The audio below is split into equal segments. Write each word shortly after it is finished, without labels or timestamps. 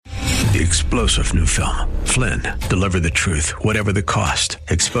The explosive new film, Flynn, deliver the truth, whatever the cost,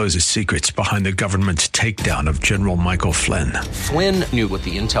 exposes secrets behind the government's takedown of General Michael Flynn. Flynn knew what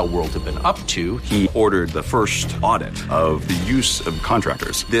the intel world had been up to. He ordered the first audit of the use of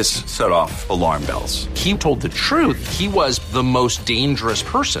contractors. This set off alarm bells. He told the truth. He was the most dangerous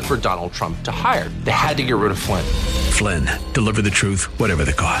person for Donald Trump to hire. They had to get rid of Flynn. Flynn, deliver the truth, whatever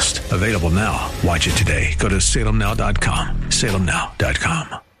the cost. Available now. Watch it today. Go to salemnow.com.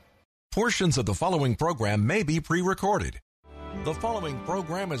 salemnow.com. Portions of the following program may be pre-recorded. The following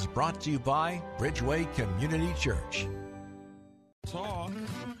program is brought to you by Bridgeway Community Church. Talk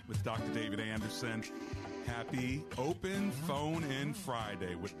with Dr. David Anderson. Happy Open Phone In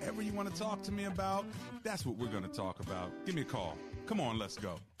Friday. Whatever you want to talk to me about, that's what we're going to talk about. Give me a call. Come on, let's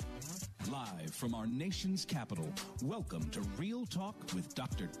go. Live from our nation's capital, welcome to Real Talk with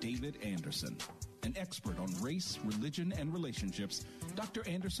Dr. David Anderson. An expert on race, religion, and relationships, Dr.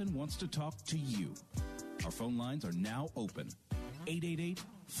 Anderson wants to talk to you. Our phone lines are now open.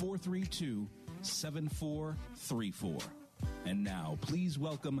 888-432-7434. And now, please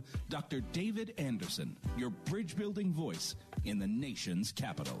welcome Dr. David Anderson, your bridge-building voice in the nation's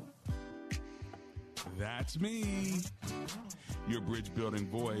capital. That's me, your bridge-building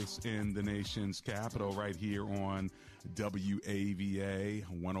voice in the nation's capital, right here on WAVA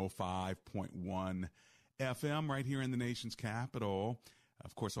 105.1 FM, right here in the nation's capital.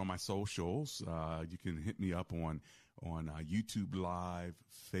 Of course, on my socials, you can hit me up on YouTube Live,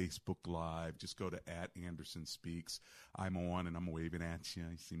 Facebook Live. Just go to @AndersonSpeaks. I'm on and I'm waving at you.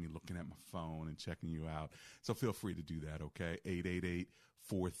 You see me looking at my phone and checking you out. So feel free to do that, okay?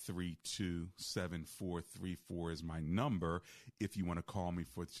 888-432-7434 is my number. If you want to call me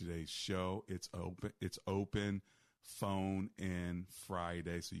for today's show, it's open phone in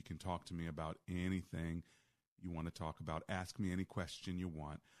Friday, so you can talk to me about anything you want to talk about. Ask me any question you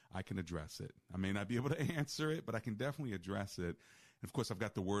want. I can address it. I may not be able to answer it, but I can definitely address it. And of course, I've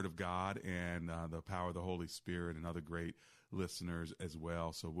got the Word of God and the power of the Holy Spirit and other great listeners as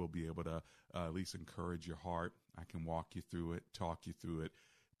well. So we'll be able to at least encourage your heart. I can walk you through it, talk you through it,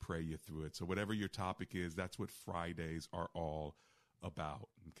 pray you through it. So whatever your topic is, that's what Fridays are all about.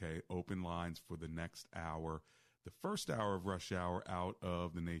 Okay, open lines for the next hour. The first hour of rush hour out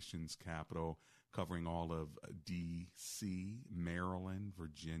of the nation's capital, covering all of D.C., Maryland,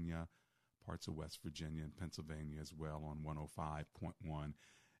 Virginia, parts of West Virginia and Pennsylvania as well on 105.1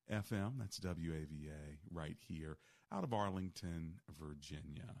 FM. That's WAVA right here out of Arlington,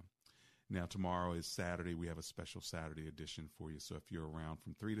 Virginia. Now, tomorrow is Saturday. We have a special Saturday edition for you. So if you're around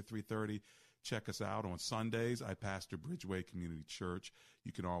from 3 to 3:30, check us out. On Sundays, I pastor Bridgeway Community Church.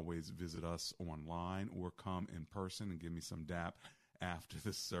 You can always visit us online or come in person and give me some dap after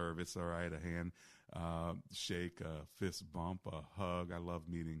the service. All right, a hand shake, a fist bump, a hug. I love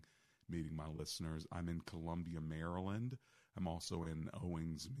meeting my listeners. I'm in Columbia, Maryland. I'm also in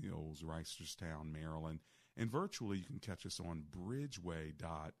Owings Mills, Reisterstown, Maryland. And virtually, you can catch us on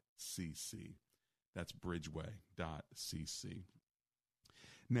bridgeway.cc. That's bridgeway.cc.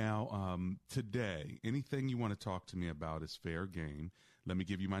 Now, today, anything you want to talk to me about is fair game. Let me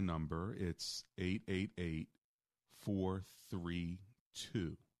give you my number. It's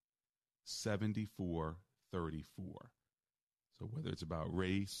 888-432-7434. So whether it's about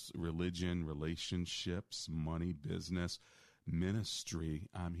race, religion, relationships, money, business, ministry,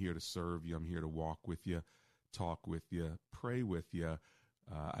 I'm here to serve you. I'm here to walk with you, talk with you, pray with you.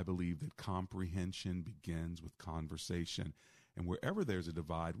 I believe that comprehension begins with conversation. And wherever there's a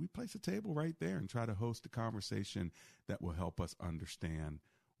divide, we place a table right there and try to host a conversation that will help us understand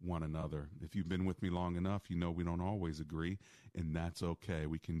one another. If you've been with me long enough, you know we don't always agree, and that's okay.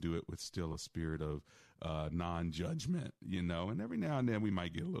 We can do it with still a spirit of non-judgment, and every now and then we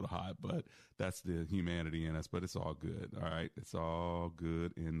might get a little hot, but that's the humanity in us, but it's all good, all right? It's all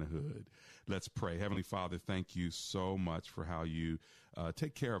good in the hood. Let's pray. Heavenly Father, thank you so much for how you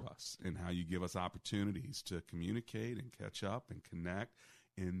take care of us and how you give us opportunities to communicate and catch up and connect.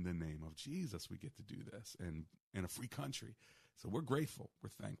 In the name of Jesus, we get to do this and in a free country. So we're grateful, we're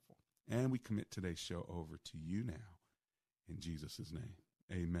thankful, and we commit today's show over to you now. In Jesus' name,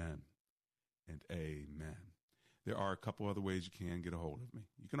 amen and amen. There are a couple other ways you can get a hold of me.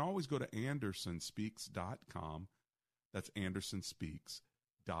 You can always go to AndersonSpeaks.com. That's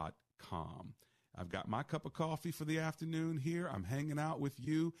AndersonSpeaks.com. I've got my cup of coffee for the afternoon here. I'm hanging out with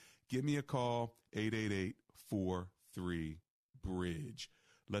you. Give me a call, 888-43-BRIDGE.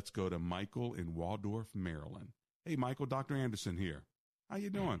 Let's go to Michael in Waldorf, Maryland. Hey, Michael, Dr. Anderson here. How you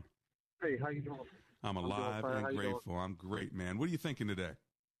doing? Hey, how you doing? I'm alive and grateful. I'm great, man. What are you thinking today?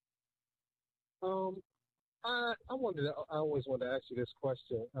 I always wanted to ask you this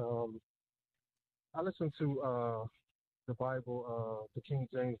question. I listened to the Bible, the King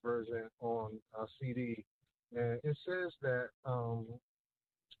James Version on CD, and it says that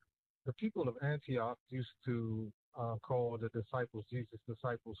the people of Antioch used to call the disciples Jesus'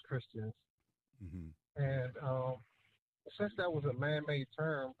 disciples Christians. Mm-hmm. And since that was a man-made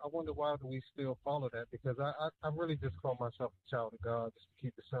term, I wonder why do we still follow that? Because I really just call myself a child of God, just to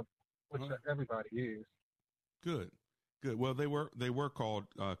keep it simple, which everybody is. Good. Well, they were called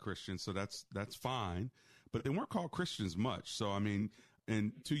Christians, so that's fine. But they weren't called Christians much. So, I mean,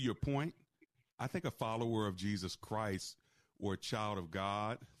 and to your point, I think a follower of Jesus Christ or a child of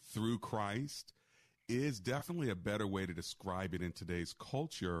God through Christ is definitely a better way to describe it in today's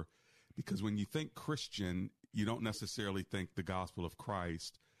culture, because when you think Christian, you don't necessarily think the gospel of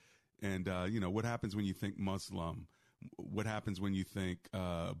Christ. And, what happens when you think Muslim? What happens when you think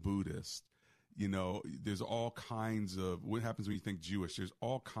Buddhist? There's all kinds of, what happens when you think Jewish? There's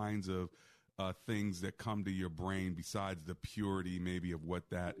all kinds of things that come to your brain besides the purity maybe of what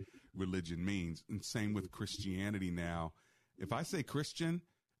that religion means. And same with Christianity now. If I say Christian,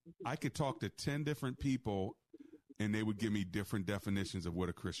 I could talk to 10 different people and they would give me different definitions of what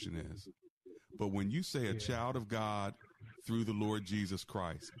a Christian is. But when you say a child of God through the Lord Jesus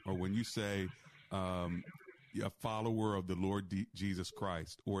Christ, or when you say a follower of the Lord Jesus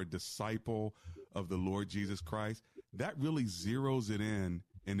Christ or a disciple of the Lord Jesus Christ, that really zeroes it in,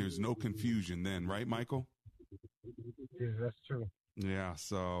 and there's no confusion then, right, Michael? Yeah, that's true. Yeah,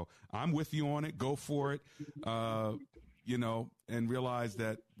 so I'm with you on it. Go for it, and realize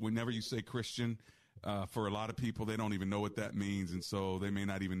that whenever you say Christian, for a lot of people, they don't even know what that means, and so they may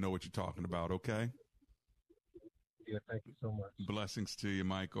not even know what you're talking about, okay? Yeah, thank you so much. Blessings to you,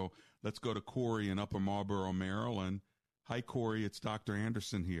 Michael. Let's go to Corey in Upper Marlboro, Maryland. Hi, Corey. It's Dr.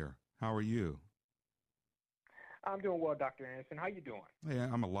 Anderson here. How are you? I'm doing well, Dr. Anderson. How you doing? Yeah,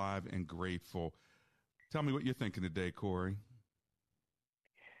 I'm alive and grateful. Tell me what you're thinking today, Corey.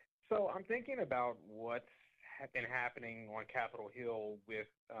 So I'm thinking about what's been happening on Capitol Hill with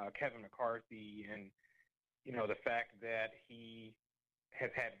Kevin McCarthy and, the fact that he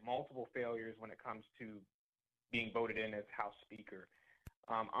has had multiple failures when it comes to being voted in as House Speaker.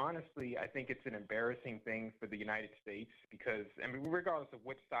 Honestly, I think it's an embarrassing thing for the United States because, regardless of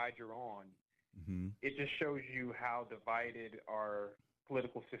which side you're on, it just shows you how divided our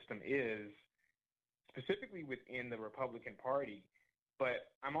political system is, specifically within the Republican Party.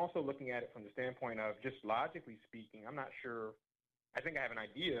 But I'm also looking at it from the standpoint of just logically speaking, I'm not sure. I think I have an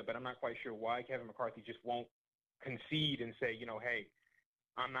idea, but I'm not quite sure why Kevin McCarthy just won't concede and say, hey,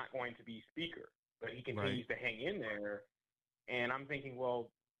 I'm not going to be Speaker. But he continues to hang in there. And I'm thinking, well,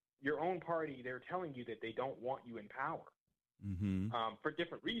 your own party, they're telling you that they don't want you in power for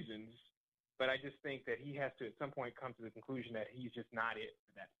different reasons. But I just think that he has to at some point come to the conclusion that he's just not it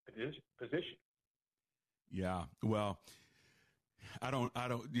for that position. Yeah. Well, I don't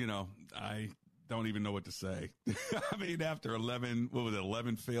even know what to say. I mean, after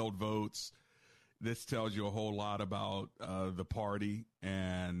 11 failed votes, this tells you a whole lot about the party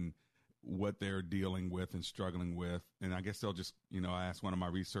and what they're dealing with and struggling with. And I guess they'll just, I asked one of my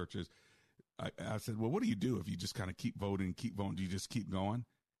researchers, I said, well, what do you do if you just kind of keep voting? Do you just keep going?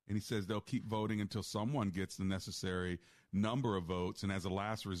 And he says they'll keep voting until someone gets the necessary number of votes. And as a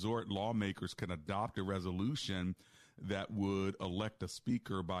last resort, lawmakers can adopt a resolution that would elect a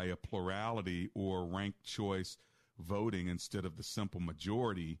speaker by a plurality or ranked choice voting instead of the simple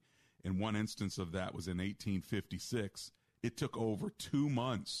majority. And one instance of that was in 1856. It took over 2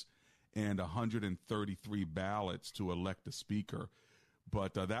 months and 133 ballots to elect a speaker.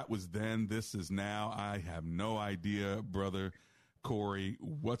 But that was then. This is now. I have no idea, Brother Corey,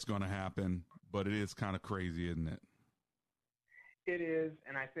 what's going to happen, but it is kind of crazy, isn't it? It is,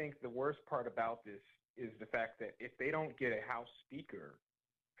 and I think the worst part about this is the fact that if they don't get a House Speaker,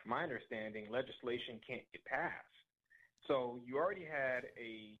 from my understanding, legislation can't get passed. So you already had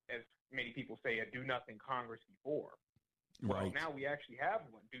as many people say, a do-nothing Congress before. Right. Well, now we actually have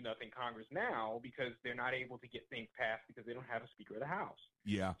one do-nothing Congress now because they're not able to get things passed because they don't have a Speaker of the House.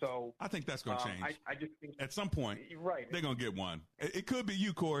 Yeah. So I think that's going to change. I just think at some point, they're going to get one. It could be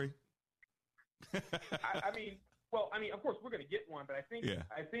you, Corey. I mean, of course we're going to get one, but I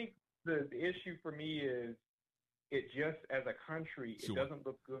think the issue for me is it just as a country, it doesn't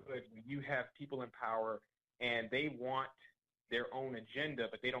look good when you have people in power and they want their own agenda,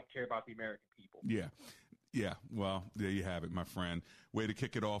 but they don't care about the American people. Yeah. Yeah, well, there you have it, my friend. Way to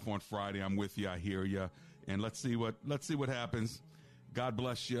kick it off on Friday. I'm with you. I hear you. And let's see what happens. God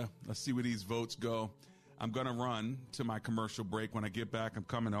bless you. Let's see where these votes go. I'm going to run to my commercial break. When I get back, I'm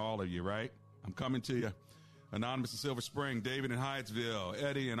coming to all of you, right? I'm coming to you. Anonymous in Silver Spring, David in Hyattsville,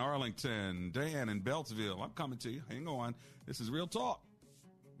 Eddie in Arlington, Dan in Beltsville. I'm coming to you. Hang on. This is Real Talk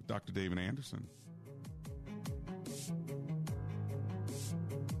with Dr. David Anderson.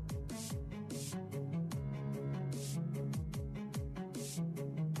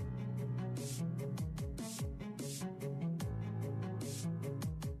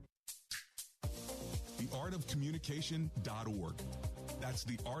 theartofcommunication.org. That's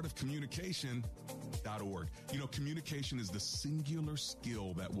theartofcommunication.org. You know, communication is the singular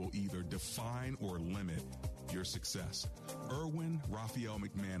skill that will either define or limit your success. Erwin Raphael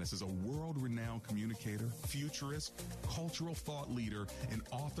McManus is a world-renowned communicator, futurist, cultural thought leader, and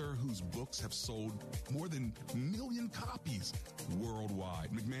author whose books have sold more than 1 million copies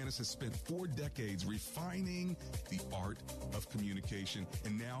worldwide. McManus has spent 4 decades refining the art of communication,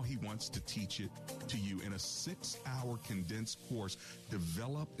 and now he wants to teach it to you in a 6-hour condensed course.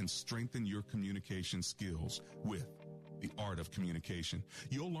 Develop and strengthen your communication skills with The Art of Communication.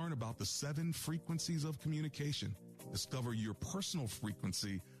 You'll learn about the 7 frequencies of communication. Discover your personal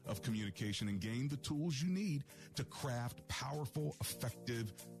frequency of communication and gain the tools you need to craft powerful,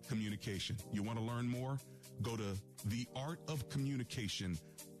 effective communication. You want to learn more? Go to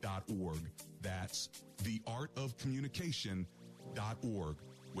theartofcommunication.org. That's theartofcommunication.org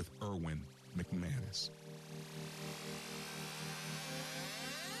with Erwin McManus.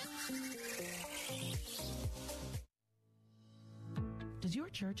 Does your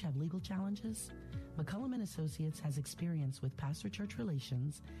church have legal challenges? McCullum & Associates has experience with pastor-church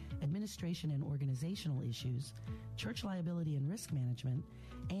relations, administration and organizational issues, church liability and risk management,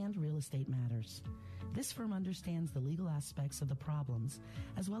 and real estate matters. This firm understands the legal aspects of the problems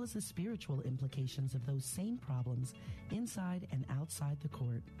as well as the spiritual implications of those same problems inside and outside the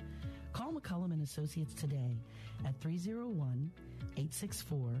court. Call McCullum & Associates today at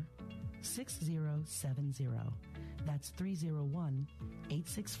 301-864-6070. That's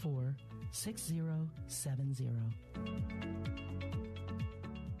 301-864-6070.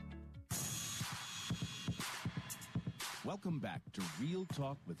 Welcome back to Real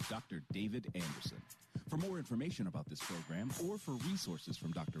Talk with Dr. David Anderson. For more information about this program or for resources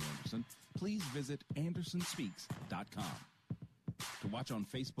from Dr. Anderson, please visit andersonspeaks.com. To watch on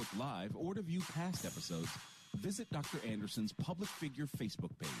Facebook Live or to view past episodes, visit Dr. Anderson's public figure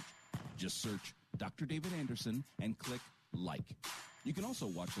Facebook page. Just search Dr. David Anderson and click like. You can also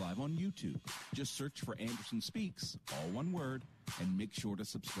watch live on YouTube. Just search for Anderson Speaks, all one word, and make sure to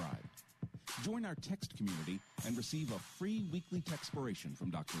subscribe. Join our text community and receive a free weekly textpiration from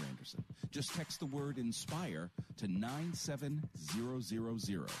Dr. Anderson. Just text the word INSPIRE to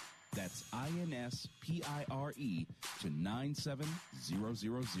 97000. That's INSPIRE to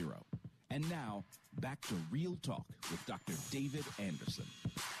 97000. And now, back to Real Talk with Dr. David Anderson.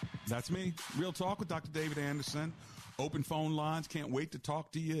 That's me. Real Talk with Dr. David Anderson. Open phone lines. Can't wait to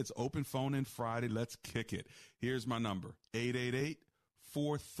talk to you. It's Open Phone In Friday. Let's kick it. Here's my number,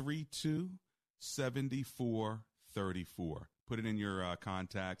 888-432-7434. Put it in your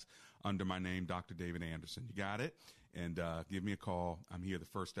contacts under my name, Dr. David Anderson. You got it? And give me a call. I'm here the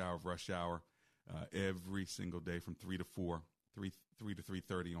first hour of rush hour every single day from 3 to 4, 3 to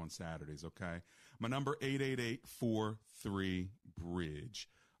 3:30 on Saturdays, okay? My number, 888-43-BRIDGE.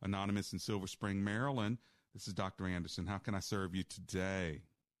 Anonymous in Silver Spring, Maryland. This is Dr. Anderson. How can I serve you today?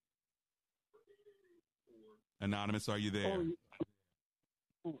 Anonymous, are you there?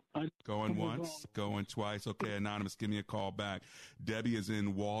 Going once, going twice. Okay, Anonymous, give me a call back. Debbie is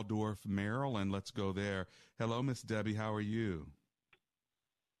in Waldorf, Maryland. Let's go there. Hello, Miss Debbie. How are you?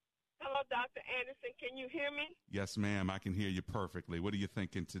 Hello, Dr. Anderson. Can you hear me? Yes, ma'am. I can hear you perfectly. What are you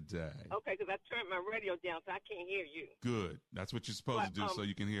thinking today? Okay, because I turned my radio down, so I can't hear you. Good. That's what you're supposed to do so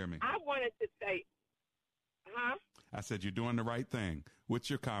you can hear me. I wanted to say, I said you're doing the right thing. What's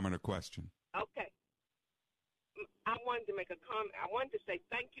your comment or question? Okay. I wanted to make a comment. I wanted to say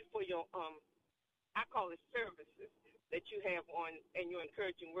thank you for your, I call it services that you have on, and your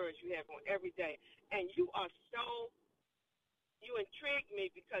encouraging words you have on every day. And you intrigue me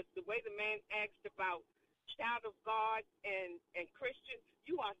because the way the man asked about child of God and Christian,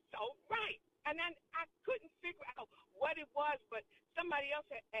 you are so right. And then I couldn't figure out what it was, but somebody else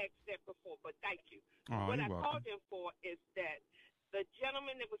had asked that before, but thank you. Oh, what I welcome. called him for is that the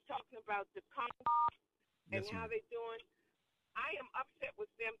gentleman that was talking about the Congress and how they're doing, I am upset with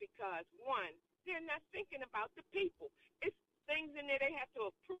them because, one, they're not thinking about the people. It's things in there they have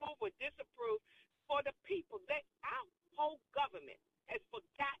to approve or disapprove for the people. Our whole government has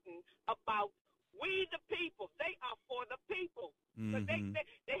forgotten about we the people. They are for the people. Because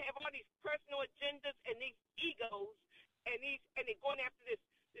they have all these personal agendas and these egos and they're going after this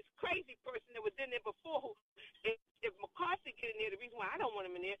crazy person that was in there before who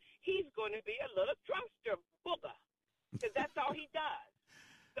he's going to be a little Trumpster booger, because that's all he does.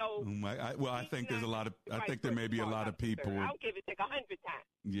 So, I think there's a lot of. I think there may be a lot of people. I'll give it like 100 times.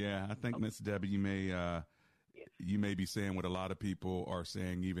 Yeah, I think Miss Debbie, you may be saying what a lot of people are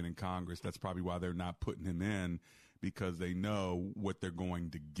saying, even in Congress. That's probably why they're not putting him in, because they know what they're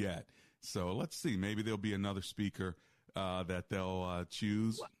going to get. So let's see. Maybe there'll be another speaker that they'll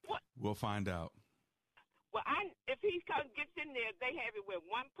choose. What? We'll find out. Well, if he gets in there, they have it where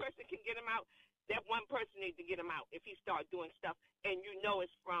one person can get him out. That one person needs to get him out if he starts doing stuff, and you know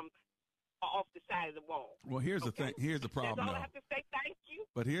it's from off the side of the wall. Well, here's the thing. Here's the problem. That's all I have to say. Thank you.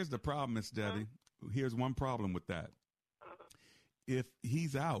 But here's the problem, Miss Debbie. Here's one problem with that. If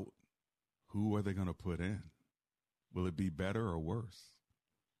he's out, who are they going to put in? Will it be better or worse?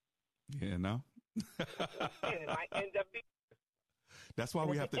 You know? It might end up being. That's why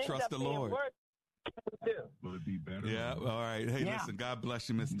we have to trust the Lord. Will it be better? Yeah. All right. Hey, listen, God bless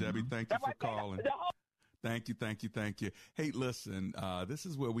you, Miss Debbie. Thank you for calling. Thank you. Hey, listen, this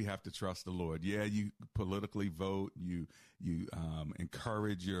is where we have to trust the Lord. Yeah, you politically vote. You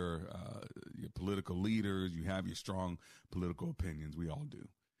encourage your political leaders. You have your strong political opinions. We all do.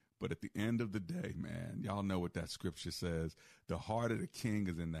 But at the end of the day, man, y'all know what that scripture says. The heart of the king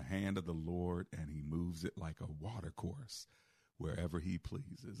is in the hand of the Lord, and he moves it like a water course wherever he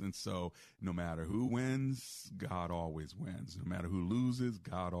pleases. And so no matter who wins, God always wins. No matter who loses,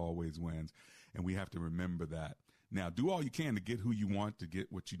 God always wins. And we have to remember that. Now, do all you can to get who you want, to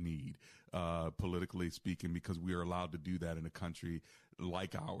get what you need, politically speaking, because we are allowed to do that in a country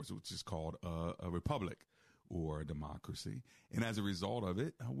like ours, which is called a republic or a democracy. And as a result of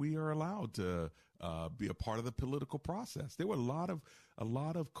it, we are allowed to be a part of the political process. There were a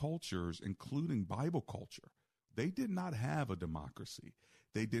lot of cultures, including Bible culture. They did not have a democracy.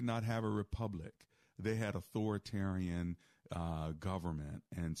 They did not have a republic. They had authoritarian government.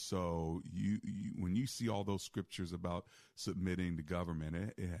 And so when you see all those scriptures about submitting to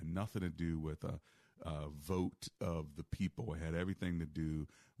government, it had nothing to do with a vote of the people. It had everything to do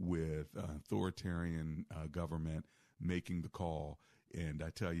with authoritarian government making the call. And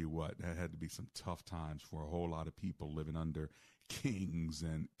I tell you what, that had to be some tough times for a whole lot of people living under kings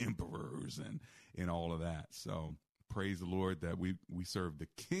and emperors and all of that. So praise the Lord that we serve the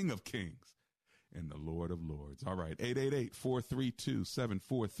King of Kings and the Lord of Lords. All right,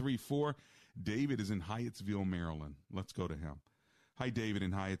 888-432-7434. David is in Hyattsville, Maryland. Let's go to him. Hi, David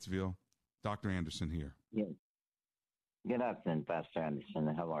in Hyattsville. Dr. Anderson here. Yes. Good afternoon, Pastor Anderson.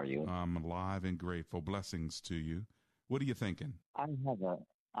 How are you? I'm alive and grateful. Blessings to you. What are you thinking? I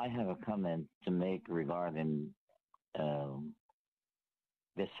have a comment to make regarding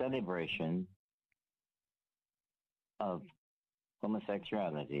the celebration of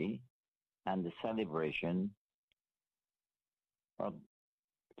homosexuality and the celebration of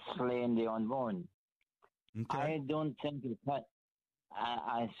slaying the unborn. Okay. I don't think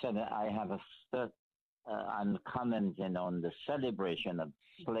I said I have I'm commenting on the celebration of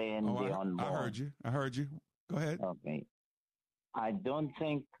slaying the unborn. I heard you. Go ahead. Okay. I don't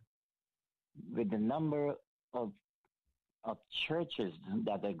think with the number of churches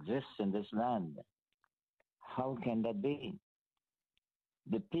that exist in this land, how can that be?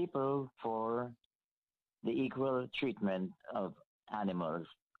 The people for the equal treatment of animals,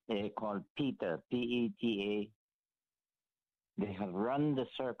 they call PETA, P-E-T-A. They have run the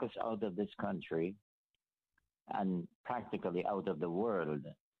circus out of this country and practically out of the world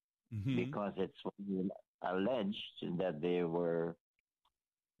because it's alleged that they were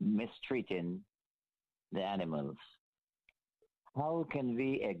mistreating the animals. How can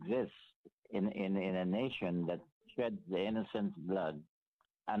we exist in a nation that sheds the innocent blood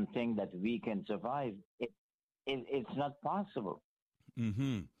and think that we can survive? It's not possible.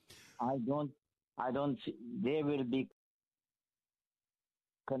 Mm-hmm. I don't see, there will be,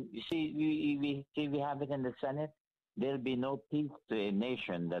 you see, we have it in the Senate. There'll be no peace to a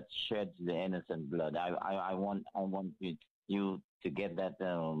nation that sheds the innocent blood. I want you to get that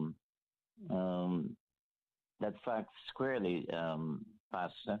that fact squarely,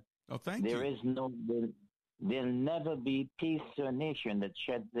 Pastor. Oh, thank you. There'll never be peace to a nation that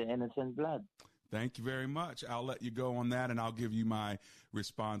sheds the innocent blood. Thank you very much. I'll let you go on that, and I'll give you my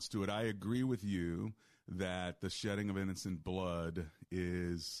response to it. I agree with you that the shedding of innocent blood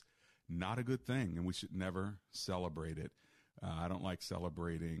is not a good thing, and we should never celebrate it. I don't like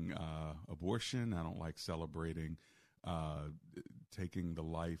celebrating abortion. I don't like celebrating taking the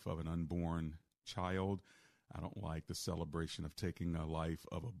life of an unborn child. I don't like the celebration of taking a life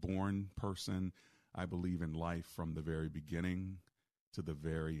of a born person. I believe in life from the very beginning to the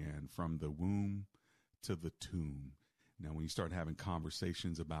very end, from the womb to the tomb. Now, when you start having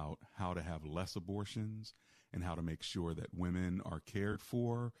conversations about how to have less abortions and how to make sure that women are cared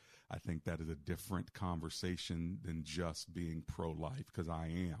for, I think that is a different conversation than just being pro-life, because I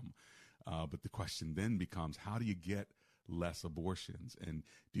am. But the question then becomes, how do you get less abortions? And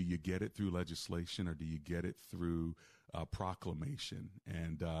do you get it through legislation, or do you get it through proclamation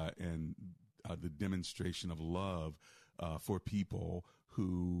and the demonstration of love for people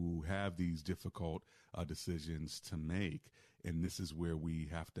who have these difficult decisions to make? And this is where we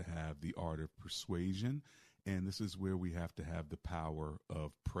have to have the art of persuasion, and this is where we have to have the power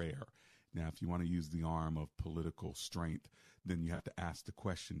of prayer. Now, if you want to use the arm of political strength, then you have to ask the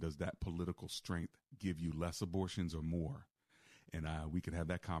question, does that political strength give you less abortions or more? And we could have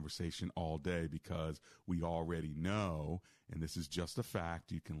that conversation all day, because we already know, and this is just a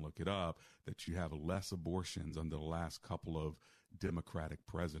fact, you can look it up, that you have less abortions under the last couple of Democratic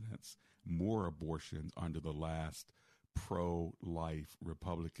presidents, more abortions under the last pro-life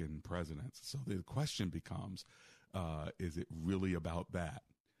Republican presidents. So the question becomes, is it really about that?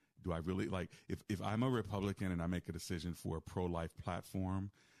 Do I really, like, if I'm a Republican and I make a decision for a pro-life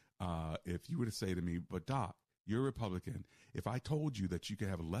platform, if you were to say to me, but Doc, you're a Republican, if I told you that you could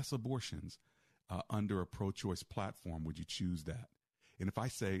have less abortions under a pro-choice platform, would you choose that? And if I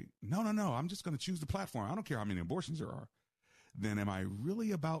say, no, I'm just going to choose the platform, I don't care how many abortions there are, then am I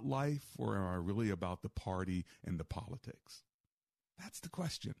really about life, or am I really about the party and the politics? That's the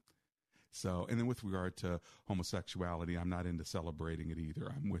question. So, and then with regard to homosexuality, I'm not into celebrating it either.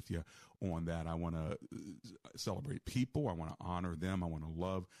 I'm with you on that. I want to celebrate people. I want to honor them. I want to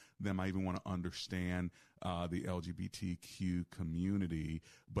love them. I even want to understand the LGBTQ community.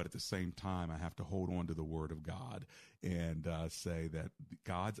 But at the same time, I have to hold on to the word of God and say that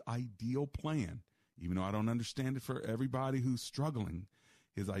God's ideal plan, even though I don't understand it for everybody who's struggling,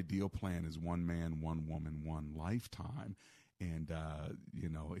 his ideal plan is one man, one woman, one lifetime. And,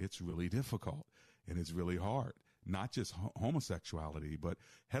 it's really difficult, and it's really hard, not just homosexuality, but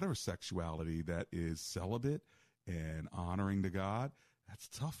heterosexuality that is celibate and honoring to God. That's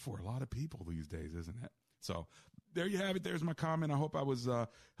tough for a lot of people these days, isn't it? So there you have it. There's my comment. I hope I was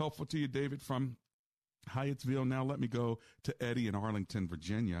helpful to you, David, from Hyattsville. Now let me go to Eddie in Arlington,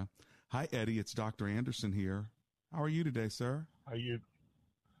 Virginia. Hi, Eddie. It's Dr. Anderson here. How are you today, sir? How you?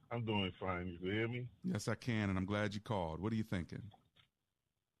 I'm doing fine. You can hear me? Yes, I can, and I'm glad you called. What are you thinking?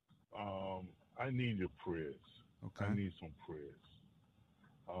 I need your prayers. Okay. I need some prayers.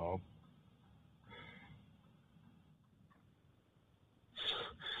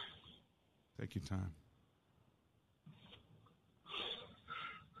 Take your time.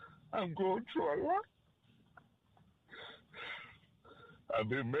 I'm going through a lot. I've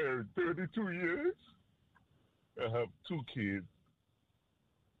been married 32 years. I have 2 kids.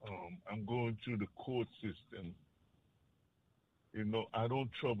 I'm going through the court system. I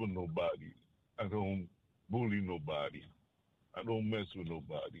don't trouble nobody. I don't bully nobody. I don't mess with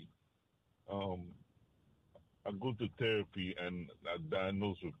nobody. I go to therapy and I'm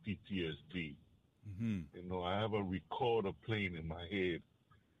diagnosed with PTSD. Mm-hmm. I have a recorder playing in my head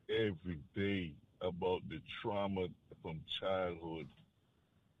every day about the trauma from childhood.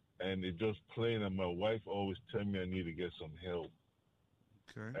 And it just playing, and my wife always tell me I need to get some help.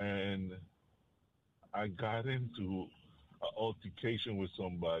 Okay. And I got into an altercation with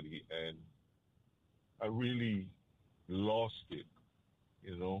somebody, and I really lost it,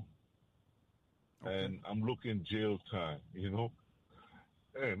 Okay. And I'm looking jail time, and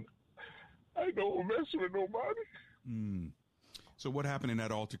I don't mess with nobody. So what happened in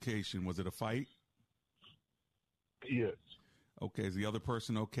that altercation? Was it a fight? Yes. Okay. Is the other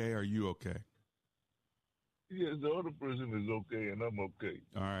person okay? Are you okay? Yes, the other person is okay, and I'm okay.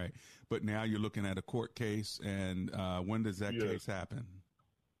 All right. But now you're looking at a court case, and when does that case happen?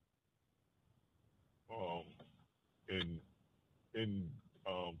 In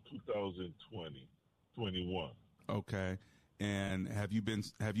 2021. Okay. And have you been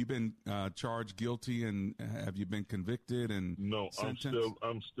charged guilty, and have you been convicted and sentenced?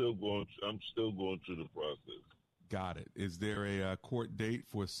 I'm still going through the process. Got it. Is there a court date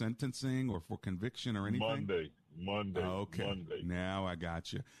for sentencing or for conviction or anything? Monday. Okay. Monday. Now I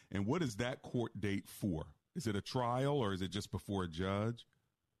got you. And what is that court date for? Is it a trial, or is it just before a judge?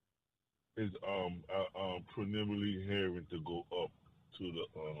 It's preliminary hearing to go up to the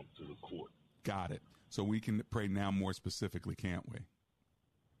court. Got it. So we can pray now more specifically, can't we?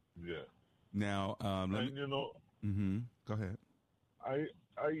 Yeah. Now, Go ahead.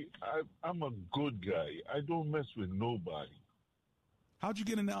 I'm a good guy. I don't mess with nobody. How'd you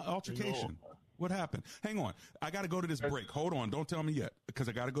get in an altercation? What happened? Hang on. I got to go to this break. Hold on. Don't tell me yet, because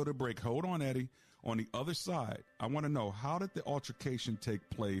I got to go to break. Hold on, Eddie. On the other side, I want to know, how did the altercation take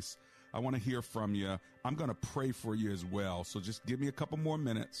place? I want to hear from you. I'm going to pray for you as well. So just give me a couple more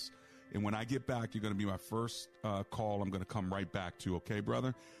minutes. And when I get back, you're going to be my first call I'm going to come right back to. Okay,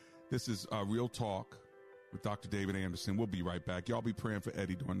 brother? This is Real Talk with Dr. David Anderson. We'll be right back. Y'all be praying for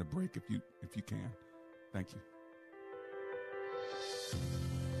Eddie during the break if you can. Thank you.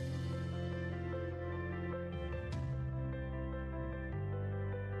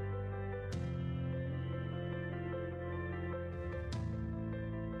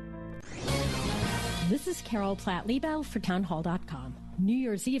 This is Carol Platt-Liebau for townhall.com. New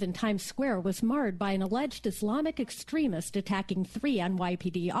Year's Eve in Times Square was marred by an alleged Islamic extremist attacking 3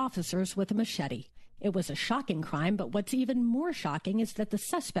 NYPD officers with a machete. It was a shocking crime, but what's even more shocking is that the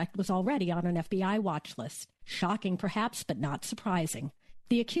suspect was already on an FBI watch list. Shocking, perhaps, but not surprising.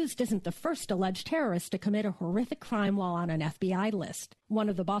 The accused isn't the first alleged terrorist to commit a horrific crime while on an FBI list. One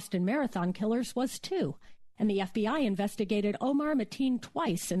of the Boston Marathon killers was too. And the FBI investigated Omar Mateen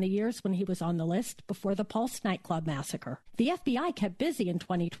twice in the years when he was on the list before the Pulse nightclub massacre. The FBI kept busy in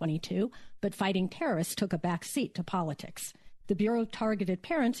 2022, but fighting terrorists took a back seat to politics. The Bureau targeted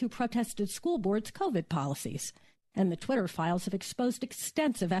parents who protested school boards' COVID policies. And the Twitter files have exposed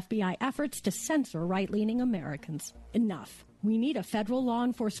extensive FBI efforts to censor right-leaning Americans. Enough. We need a federal law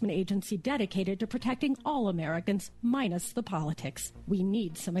enforcement agency dedicated to protecting all Americans, minus the politics. We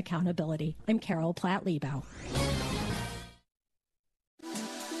need some accountability. I'm Carol Platt-Liebau.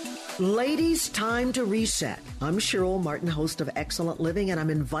 Ladies, time to reset. I'm Cheryl Martin, host of Excellent Living, and I'm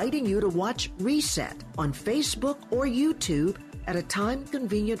inviting you to watch Reset on Facebook or YouTube at a time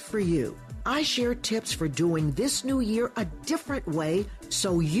convenient for you. I share tips for doing this new year a different way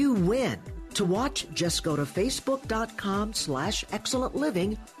so you win. To watch, just go to facebook.com/Excellent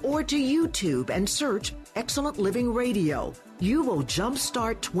Living or to YouTube and search Excellent Living Radio. You will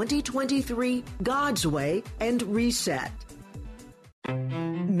jumpstart 2023 God's way and reset.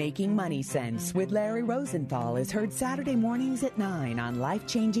 Making Money Sense with Larry Rosenthal is heard Saturday mornings at 9 on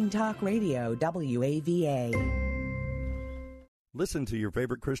Life-Changing Talk Radio, WAVA. Listen to your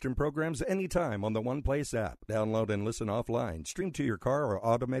favorite Christian programs anytime on the One Place app. Download and listen offline. Stream to your car or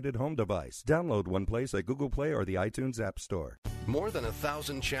automated home device. Download One Place at Google Play or the iTunes App Store. More than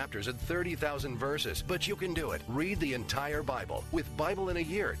 1,000 chapters and 30,000 verses, but you can do it. Read the entire Bible with Bible in a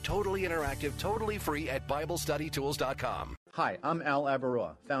Year, totally interactive, totally free at BibleStudyTools.com. Hi, I'm Al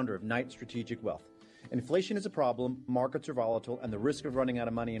Abaroa, founder of Knight Strategic Wealth. Inflation is a problem, markets are volatile, and the risk of running out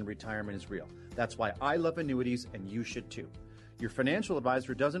of money in retirement is real. That's why I love annuities, and you should too. Your financial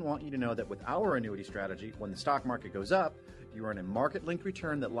advisor doesn't want you to know that with our annuity strategy, when the stock market goes up, you earn a market-linked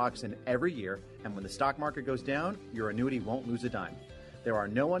return that locks in every year, and when the stock market goes down, your annuity won't lose a dime. There are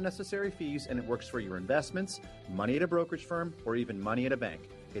no unnecessary fees, and it works for your investments, money at a brokerage firm, or even money at a bank.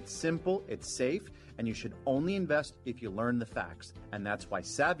 It's simple, it's safe, and you should only invest if you learn the facts, and that's why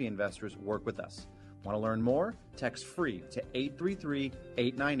savvy investors work with us. Want to learn more? Text FREE to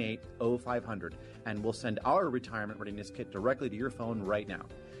 833-898-0500, and we'll send our retirement readiness kit directly to your phone right now.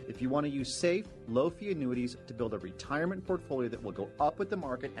 If you want to use safe, low-fee annuities to build a retirement portfolio that will go up with the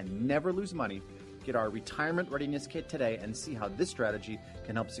market and never lose money, get our retirement readiness kit today and see how this strategy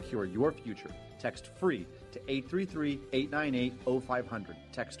can help secure your future. Text FREE to 833-898-0500.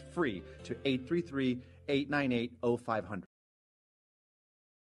 Text FREE to 833-898-0500.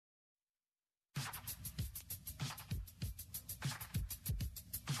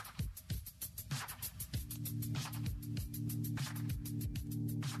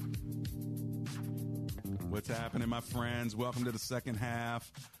 What's happening, my friends? Welcome to the second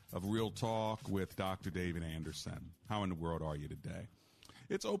half of Real Talk with Dr. David Anderson. How in the world are you today?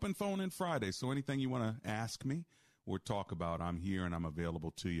 It's Open Phone In Friday, so anything you want to ask me or talk about, I'm here and I'm available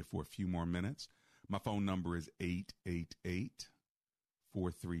to you for a few more minutes. My phone number is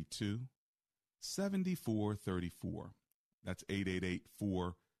 888-432-7434. That's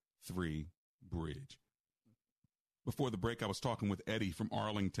 888-43-BRIDGE. Before the break, I was talking with Eddie from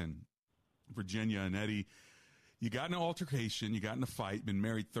Arlington, Virginia. And Eddie, you got in an altercation, you got in a fight, been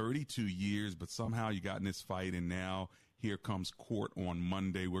married 32 years, but somehow you got in this fight, and now here comes court on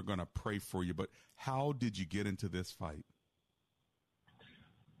Monday. We're going to pray for you, but how did you get into this fight?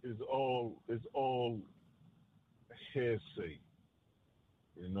 It's all hearsay,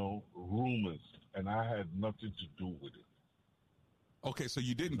 rumors, and I had nothing to do with it. Okay, so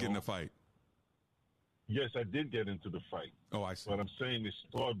you didn't get in a fight? Yes, I did get into the fight. Oh, I see. But I'm saying it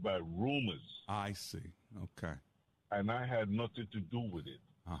started by rumors. I see. Okay. And I had nothing to do with it.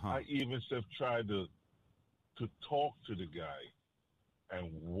 I even tried to talk to the guy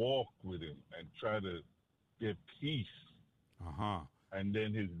and walk with him and try to get peace. And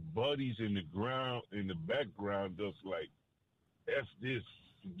then his buddies in the background, just like, F this,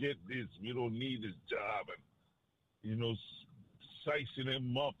 forget this, we don't need this job, and, sizing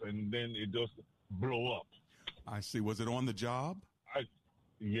him up, and then it just blow up. I see. Was it on the job?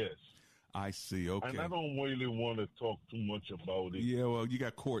 Yes. I see. Okay. And I don't really want to talk too much about it. Yeah, well, you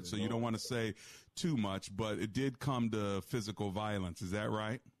got court, so you don't want to say too much, but it did come to physical violence. Is that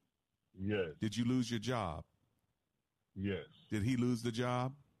right? Yes. Did you lose your job? Yes. Did he lose the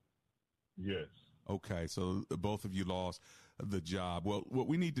job? Yes. Okay, so both of you lost the job. Well, what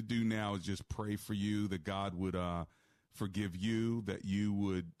we need to do now is just pray for you, that God would forgive you, that you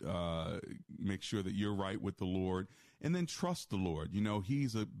would make sure that you're right with the Lord, and then trust the Lord.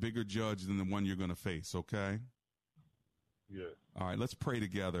 He's a bigger judge than the one you're going to face, okay? Yeah. All right, let's pray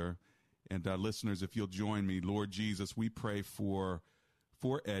together. And listeners, if you'll join me, Lord Jesus, we pray for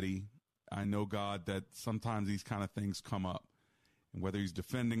Eddie. I know, God, that sometimes these kind of things come up. And whether he's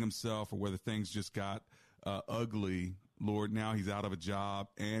defending himself or whether things just got ugly, Lord, now he's out of a job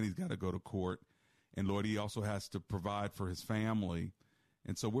and he's got to go to court. And, Lord, he also has to provide for his family.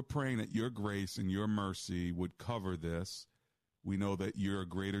 And so we're praying that your grace and your mercy would cover this. We know that you're a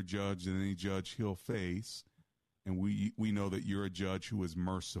greater judge than any judge he'll face. And we know that you're a judge who is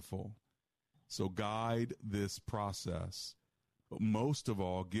merciful. So guide this process. But most of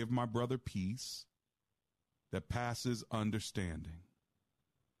all, give my brother peace that passes understanding,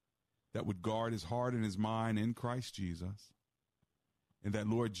 that would guard his heart and his mind in Christ Jesus. And that,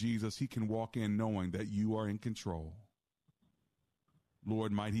 Lord Jesus, he can walk in knowing that you are in control.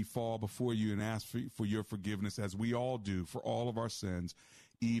 Lord, might he fall before you and ask for your forgiveness, as we all do, for all of our sins,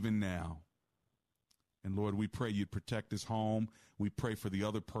 even now. And Lord, we pray you'd protect his home. We pray for the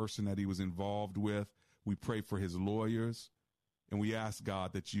other person that he was involved with. We pray for his lawyers. And we ask,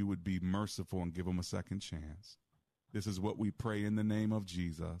 God, that you would be merciful and give him a second chance. This is what we pray in the name of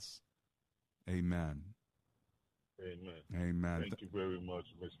Jesus. Amen. Amen. Amen. Thank you very much,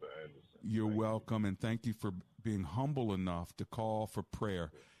 Mr. Anderson. You're welcome, and thank you for being humble enough to call for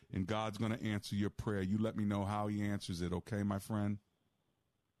prayer. And God's going to answer your prayer. You let me know how he answers it, okay, my friend?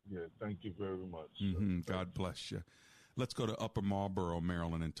 Yeah, thank you very much. Mm-hmm. God bless you. Let's go to Upper Marlboro,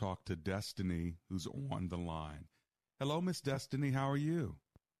 Maryland, and talk to Destiny, who's on the line. Hello, Miss Destiny. How are you?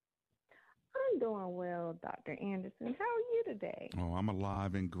 I'm doing well, Dr. Anderson. How are you today? Oh, I'm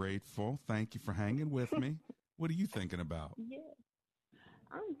alive and grateful. Thank you for hanging with me. What are you thinking about? Yeah,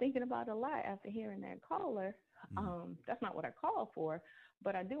 I'm thinking about a lot after hearing that caller. That's not what I called for,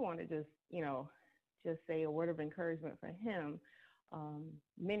 but I do want to just say a word of encouragement for him.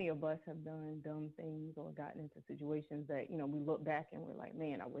 Many of us have done dumb things or gotten into situations that, we look back and we're like,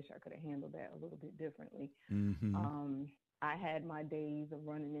 man, I wish I could have handled that a little bit differently. Mm-hmm. I had my days of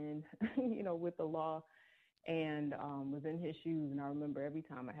running in, with the law, and was in his shoes. And I remember every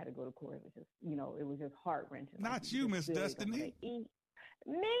time I had to go to court, it was just, it was just heart-wrenching. Not you, Miss Destiny. Me.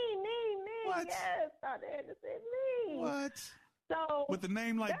 What? Yes, Dr. Anderson, me. What? So with a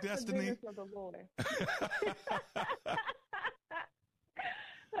name like that's Destiny. The of the Lord.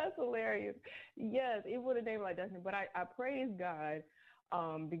 That's hilarious. Yes, it would have named like Destiny, but I praise God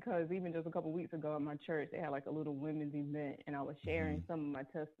because even just a couple of weeks ago at my church, they had like a little women's event, and I was sharing some of my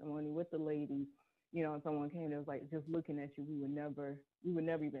testimony with the ladies. And someone came and was like, just looking at you, we would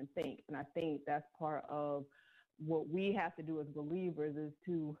never even think. And I think that's part of what we have to do as believers is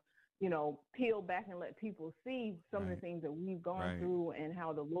to, peel back and let people see some of the things that we've gone through and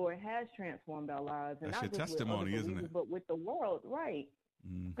how the Lord has transformed our lives. And that's not your just testimony, with other isn't believers, it? but with the world, right?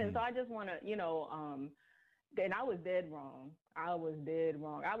 Mm-hmm. And so I just want to, and I was dead wrong. I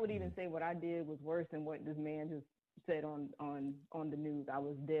would even say what I did was worse than what this man just said on the news. I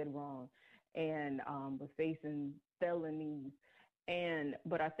was dead wrong. And was facing felonies,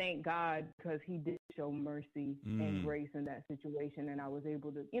 but I thank God because he did show mercy and grace in that situation, and I was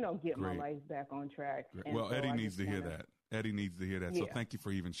able to, get my life back on track. Well, so Eddie needs to hear that. Eddie needs to hear that. Yeah. So thank you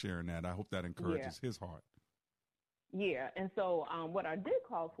for even sharing that. I hope that encourages his heart. Yeah, and so what I did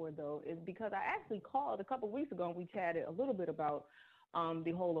call for, though, is because I actually called a couple of weeks ago and we chatted a little bit about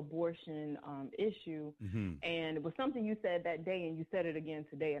the whole abortion issue. Mm-hmm. And it was something you said that day, and you said it again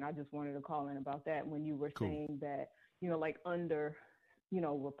today, and I just wanted to call in about that when you were saying that, like under,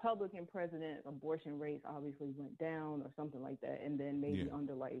 Republican presidents, abortion rates obviously went down or something like that, and then maybe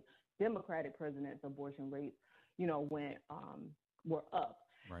under like Democratic presidents, abortion rates, were up.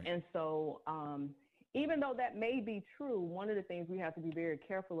 Right. And so even though that may be true, one of the things we have to be very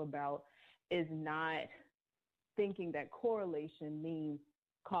careful about is not thinking that correlation means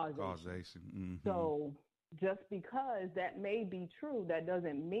causation. Mm-hmm. So just because that may be true, that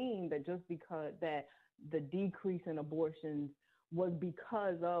doesn't mean that just because that the decrease in abortions was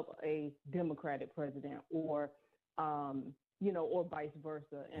because of a Democratic president, or or vice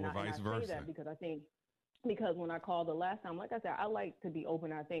versa. And I say that because I think, because when I called the last time, like I said, I like to be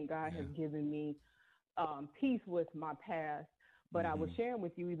open. I think God has given me peace with my past. But I was sharing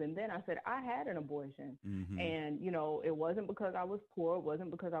with you even then, I said, I had an abortion. And, it wasn't because I was poor. It wasn't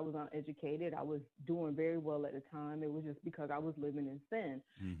because I was uneducated. I was doing very well at the time. It was just because I was living in sin.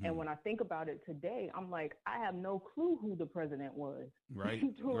 And when I think about it today, I'm like, I have no clue who the president was. Right.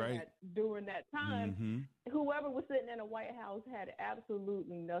 During that time. Whoever was sitting in the White House had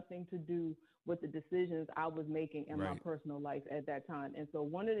absolutely nothing to do with the decisions I was making in my personal life at that time. And so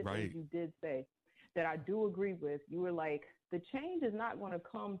one of the things you did say that I do agree with, you were like, the change is not going to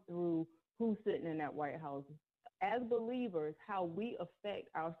come through who's sitting in that White House. As believers, how we affect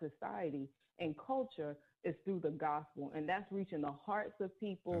our society and culture is through the gospel. And that's reaching the hearts of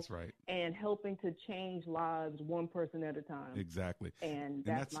people. That's right. And helping to change lives one person at a time. Exactly. And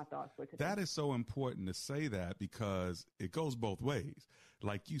that's my thoughts for today. That is so important to say that, because it goes both ways.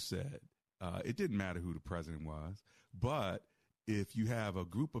 Like you said, it didn't matter who the president was, but if you have a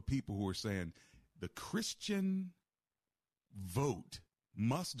group of people who are saying the Christian vote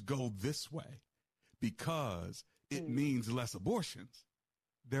must go this way because it means less abortions,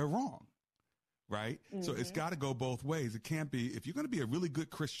 they're wrong, right? So it's got to go both ways. It can't be, if you're going to be a really good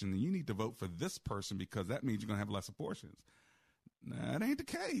Christian, then you need to vote for this person because that means you're going to have less abortions. That ain't the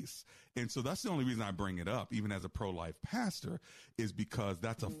case. And so that's the only reason I bring it up, even as a pro-life pastor, is because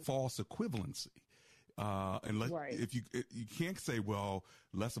that's a false equivalency. If you can't say, well,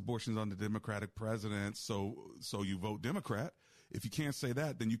 less abortions under the Democratic president, so you vote Democrat. If you can't say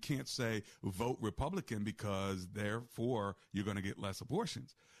that, then you can't say vote Republican because therefore you're going to get less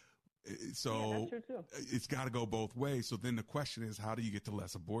abortions. So that's true too. It's got to go both ways. So then the question is, how do you get to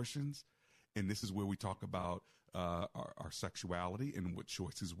less abortions? And this is where we talk about our sexuality and what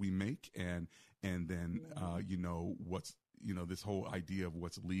choices we make, and then what's this whole idea of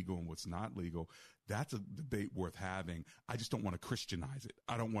what's legal and what's not legal. That's a debate worth having. I just don't want to Christianize it.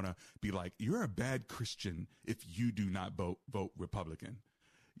 I don't want to be like, you're a bad Christian if you do not vote Republican,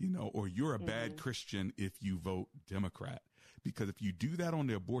 or you're a bad Christian if you vote Democrat. Because if you do that on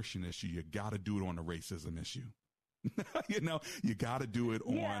the abortion issue, you got to do it on the racism issue. You got to do it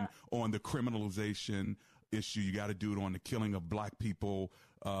on the criminalization issue. You got to do it on the killing of black people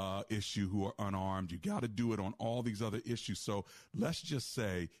issue who are unarmed. You got to do it on all these other issues. So let's just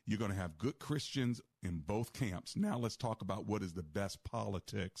say you're going to have good Christians in both camps. Now let's talk about what is the best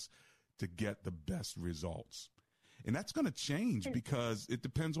politics to get the best results. And that's going to change because it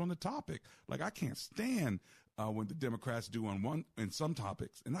depends on the topic. Like, I can't stand when the Democrats do on some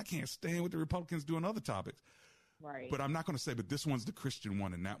topics, and I can't stand what the Republicans do on other topics. Right. But I'm not going to say, but this one's the Christian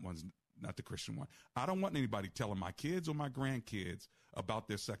one and that one's not the Christian one. I don't want anybody telling my kids or my grandkids about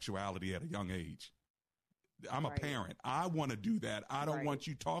their sexuality at a young age. I'm a parent. I want to do that. I don't want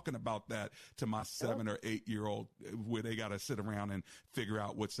you talking about that to my 7 or 8 year old where they got to sit around and figure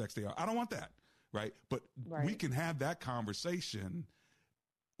out what sex they are. I don't want that. Right. But we can have that conversation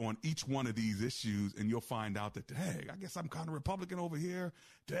on each one of these issues, and you'll find out that, dang, I guess I'm kind of Republican over here.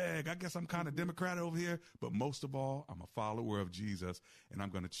 Dang, I guess I'm kind of Democrat over here. But most of all, I'm a follower of Jesus, and I'm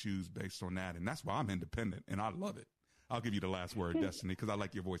going to choose based on that. And that's why I'm independent, and I love it. I'll give you the last word, Destiny, because I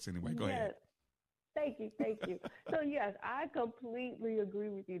like your voice anyway. Go ahead. Thank you. So, yes, I completely agree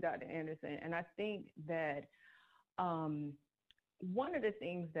with you, Dr. Anderson. And I think that one of the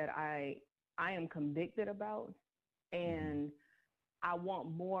things that I am convicted about and I want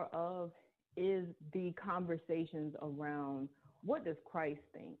more of is the conversations around what does Christ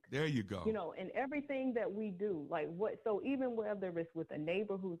think? There you go. In everything that we do, so even whether it's with a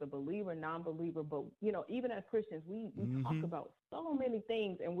neighbor who's a believer, non-believer, but, even as Christians, we talk about so many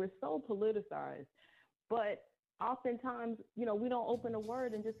things and we're so politicized, but oftentimes, we don't open the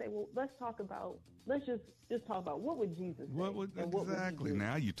word and just say, well, let's just talk about what would Jesus say? Exactly.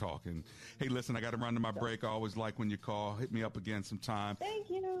 Now you're talking. Hey, listen, I got to run to my break. I always like when you call. Hit me up again sometime. Thank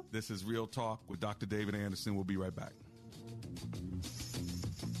you. This is Real Talk with Dr. David Anderson. We'll be right back.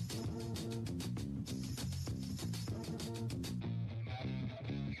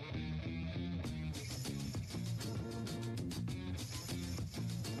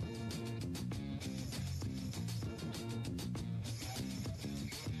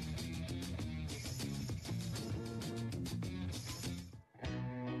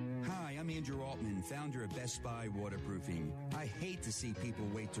 Andrew Altman, founder of Best Buy Waterproofing. I hate to see people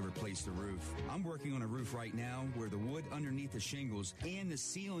wait to replace the roof. I'm working on a roof right now where the wood underneath the shingles and the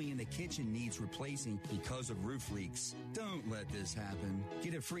ceiling in the kitchen needs replacing because of roof leaks. Don't let this happen.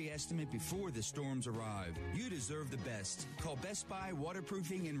 Get a free estimate before the storms arrive. You deserve the best. Call Best Buy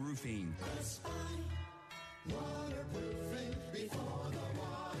Waterproofing and Roofing. Best Buy Waterproofing before the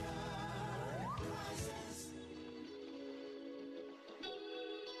water rises.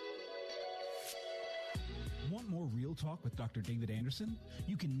 Want more Real Talk with Dr. David Anderson?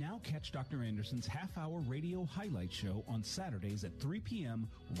 You can now catch Dr. Anderson's half-hour radio highlight show on Saturdays at 3 p.m.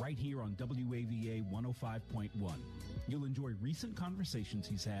 right here on WAVA 105.1. You'll enjoy recent conversations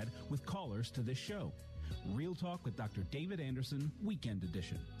he's had with callers to this show. Real Talk with Dr. David Anderson, Weekend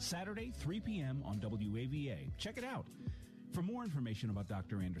Edition, Saturday, 3 p.m. on WAVA. Check it out. For more information about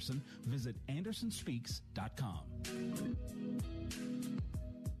Dr. Anderson, visit andersonspeaks.com.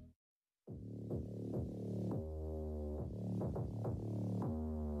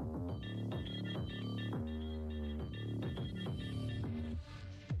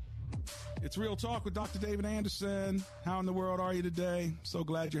 It's Real Talk with Dr. David Anderson. How in the world are you today? So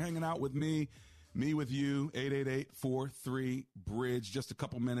glad you're hanging out with me with you. 888-43-BRIDGE. Just a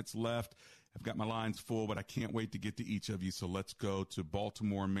couple minutes left. I've got my lines full, but I can't wait to get to each of you. So let's go to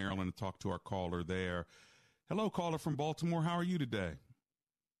Baltimore, Maryland, and talk to our caller there. Hello, caller from Baltimore. How are you today?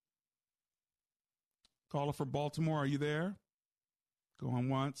 Caller from Baltimore, are you there? Going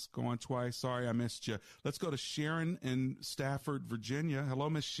once, going twice. Sorry, I missed you. Let's go to Sharon in Stafford, Virginia. Hello,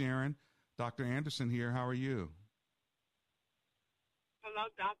 Miss Sharon. Dr. Anderson here. How are you? Hello,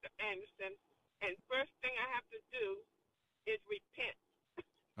 Dr. Anderson. And first thing I have to do is repent.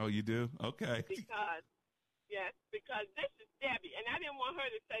 Oh, you do? Okay. Because this is Debbie. And I didn't want her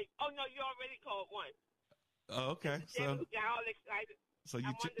to say, oh, no, you already called one. Oh, okay. So Debbie got all excited. So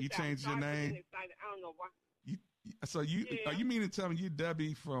you changed your name? Excited. I don't know why. Are you meaning to tell me you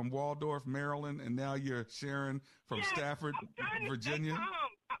Debbie from Waldorf, Maryland, and now you're Sharon from Stafford, Virginia?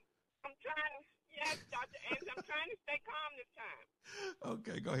 I'm trying to, yes, Dr. Anderson, I'm trying to stay calm this time.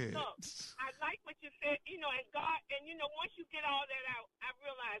 Okay, go ahead. Look, I like what you said, and God, and once you get all that out, I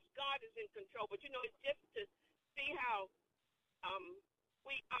realize God is in control. But it's just to see how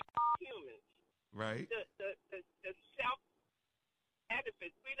we are humans. Right. The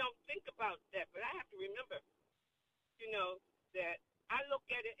self-edifice, we don't think about that, but I have to remember, that I look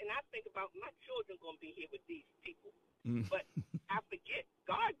at it and I think about my children going to be here with these people. But I forget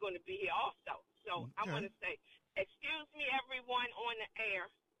God's going to be here also. So okay. I want to say, excuse me, everyone on the air,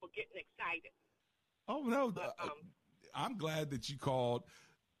 for getting excited. Oh, no. But, I'm glad that you called.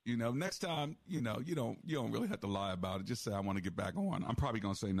 Next time, you don't really have to lie about it. Just say, I want to get back on. I'm probably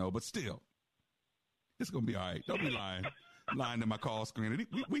going to say no, but still, it's going to be all right. Don't be lying to my call screen.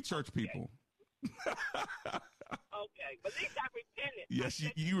 We church people. Okay, but at least I repented. Yes,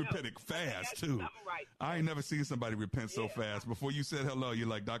 you repented fast, too. Right. I ain't never seen somebody repent so fast. Before you said hello, you're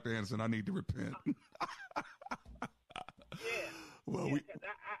like, Dr. Anderson, I need to repent. Well,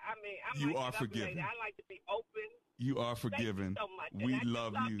 you are forgiven. I like to be open. You are forgiven. Thank you so much. We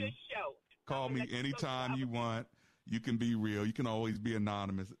love you. This show. Call me anytime you want. You can be real. You can always be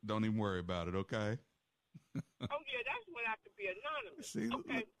anonymous. Don't even worry about it, okay? Oh, yeah, that's when I can be anonymous.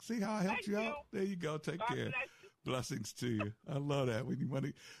 See how I helped you out? There you go. Take care. Blessings to you. I love that. When you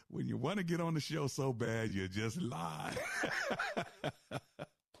want to get on the show so bad, you just lie.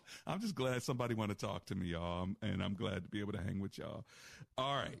 I'm just glad somebody want to talk to me, y'all, and I'm glad to be able to hang with y'all.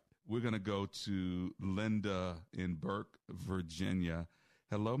 All right, we're going to go to Linda in Burke, Virginia.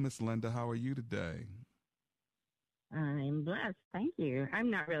 Hello, Miss Linda. How are you today? I'm blessed. Thank you. I'm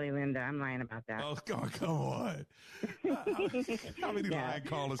not really Linda. I'm lying about that. Oh, come on. How many lying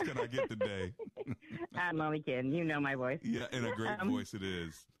callers can I get today? I'm only kidding. You know my voice. Yeah, and a great voice it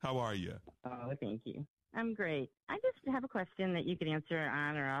is. How are you? Oh, thank you. I'm great. I just have a question that you can answer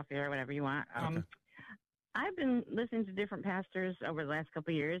on or off air, whatever you want. Okay. I've been listening to different pastors over the last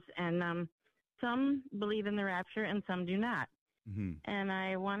couple of years, and some believe in the rapture and some do not. Mm-hmm. And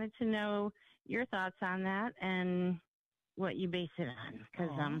I wanted to know your thoughts on that and what you base it on, because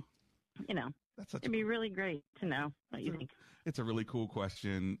it'd be really great to know what you think. It's a really cool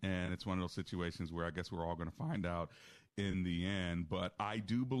question, and it's one of those situations where I guess we're all going to find out in the end. But I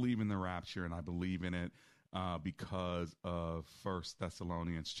do believe in the rapture, and I believe in it because of 1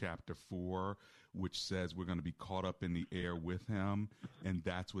 Thessalonians chapter 4, which says we're going to be caught up in the air with him. And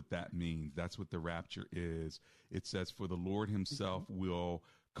that's what that means. That's what the rapture is. It says, for the Lord himself will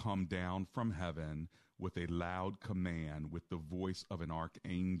come down from heaven with a loud command, with the voice of an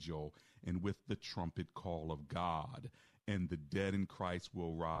archangel, and with the trumpet call of God. and the dead in Christ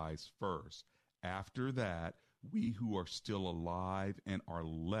will rise first. After that, we who are still alive and are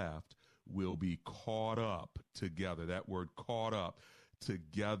left will be caught up together. That word caught up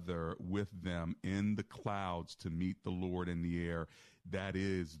together with them in the clouds to meet the Lord in the air. That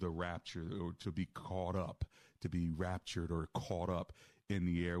is the rapture, or to be caught up, to be raptured or caught up in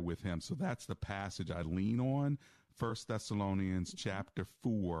the air with him. So that's the passage I lean on. 1 Thessalonians chapter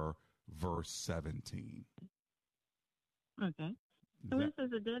 4, verse 17. Okay. So when it says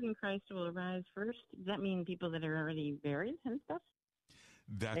the dead in Christ will arise first, does that mean people that are already buried and stuff?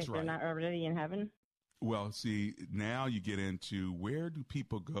 That's right. They're not already in heaven? Well, see, now you get into where do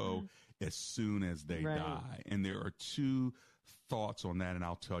people go as soon as they die? And there are two thoughts on that, and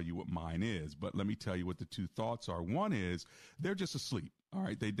I'll tell you what mine is. But let me tell you what the two thoughts are. One is they're just asleep. All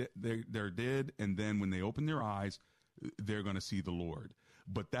right, they're dead, and then when they open their eyes, they're going to see the Lord.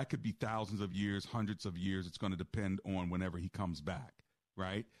 But that could be thousands of years, hundreds of years. It's going to depend on whenever he comes back,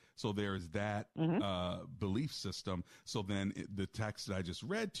 right? So there is that belief system. So then the text that I just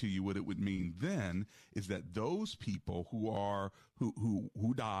read to you, what it would mean then is that those people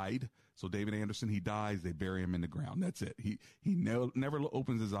who died. So David Anderson, he dies, they bury him in the ground. That's it. He never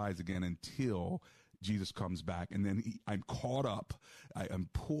opens his eyes again until Jesus comes back. And then I'm caught up. I am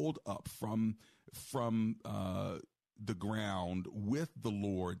pulled up from the ground with the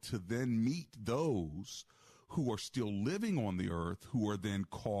Lord to then meet those who are still living on the earth, who are then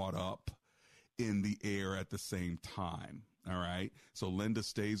caught up in the air at the same time. All right. So Linda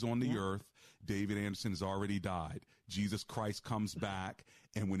stays on the earth. David Anderson has already died. Jesus Christ comes back.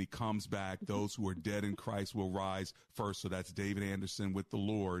 And when he comes back, those who are dead in Christ will rise first. So that's David Anderson with the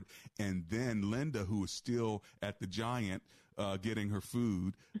Lord. And then Linda, who is still at the Giant, getting her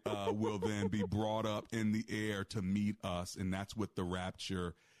food, will then be brought up in the air to meet us. And that's what the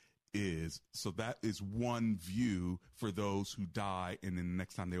rapture is. So that is one view for those who die, and then the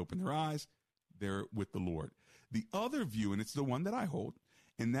next time they open their eyes, they're with the Lord. The other view, and it's the one that I hold,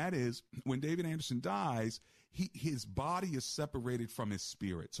 and that is when David Anderson dies, his body is separated from his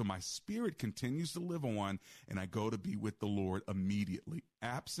spirit. So my spirit continues to live on, and I go to be with the Lord immediately.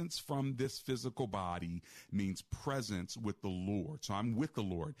 Absence from this physical body means presence with the Lord. So I'm with the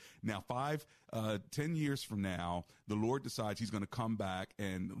Lord. Now, 10 years from now, the Lord decides he's going to come back,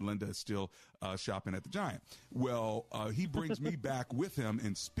 and Linda is still shopping at the Giant. Well, he brings me back with him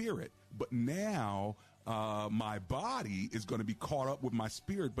in spirit, but now my body is going to be caught up with my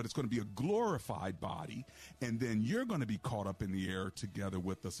spirit, but it's going to be a glorified body. And then you're going to be caught up in the air together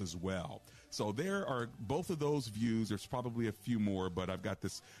with us as well. So there are both of those views. There's probably a few more, but I've got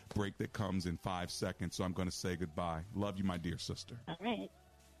this break that comes in 5 seconds. So I'm going to say goodbye. Love you, my dear sister. All right.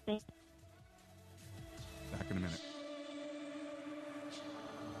 Thanks. Back in a minute.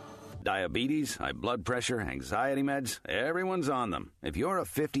 Diabetes, high blood pressure, anxiety meds, everyone's on them. If you're a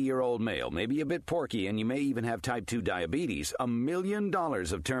 50-year-old male, maybe a bit porky, and you may even have type 2 diabetes, $1 million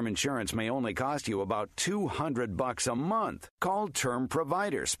of term insurance may only cost you about $200 a month. Call Term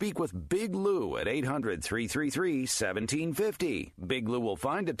Provider. Speak with Big Lou at 800-333-1750. Big Lou will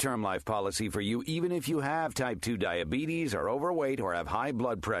find a term life policy for you even if you have type 2 diabetes, are overweight, or have high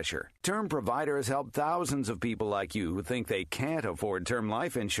blood pressure. Term Provider has helped thousands of people like you who think they can't afford term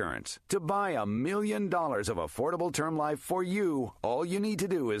life insurance. To buy $1 million of affordable term life for you, all you need to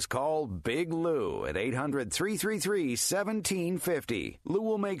do is call Big Lou at 800-333-1750. Lou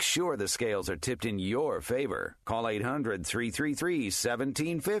will make sure the scales are tipped in your favor. Call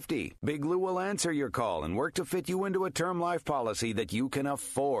 800-333-1750. Big Lou will answer your call and work to fit you into a term life policy that you can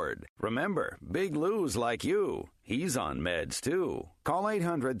afford. Remember, Big Lou's like you. He's on meds, too. Call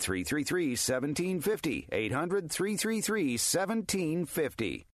 800-333-1750.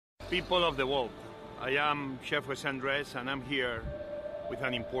 800-333-1750. People of the world, I am Chef Jose Andres, and I'm here with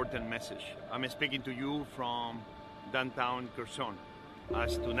an important message. I'm speaking to you from downtown Quezon.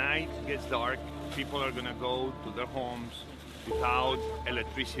 As tonight gets dark, people are going to go to their homes without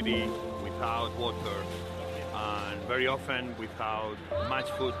electricity, without water, and very often without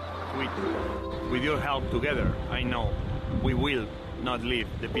much food to eat. With your help together, I know we will not leave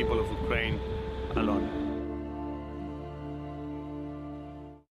the people of Ukraine alone.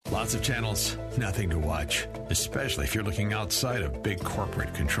 Lots of channels, nothing to watch, especially if you're looking outside of big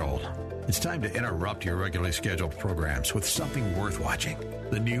corporate control. It's time to interrupt your regularly scheduled programs with something worth watching.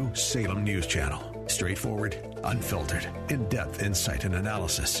 The new Salem News Channel. Straightforward, unfiltered, in-depth insight and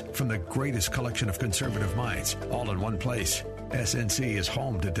analysis from the greatest collection of conservative minds, all in one place. SNC is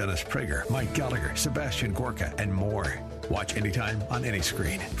home to Dennis Prager, Mike Gallagher, Sebastian Gorka, and more. Watch anytime on any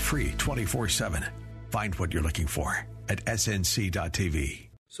screen. Free 24/7. Find what you're looking for at snc.tv.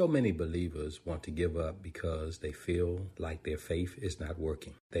 So many believers want to give up because they feel like their faith is not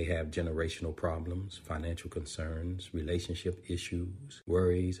working. They have generational problems, financial concerns, relationship issues,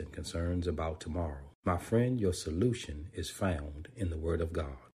 worries, and concerns about tomorrow. My friend, your solution is found in the Word of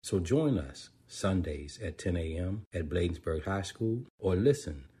God. So join us Sundays at 10 a.m. at Bladensburg High School, or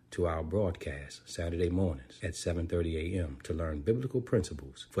listen to our broadcast Saturday mornings at 7:30 a.m. to learn biblical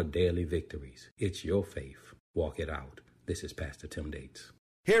principles for daily victories. It's your faith. Walk it out. This is Pastor Tim Dates.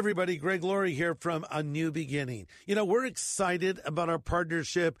 Hey, everybody. Greg Laurie here from A New Beginning. You know, we're excited about our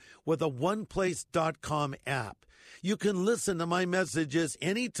partnership with the OnePlace.com app. You can listen to my messages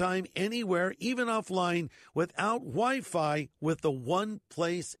anytime, anywhere, even offline, without Wi-Fi with the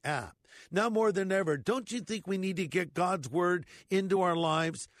OnePlace app. Now more than ever, don't you think we need to get God's Word into our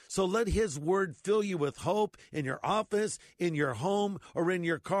lives? So let His Word fill you with hope in your office, in your home, or in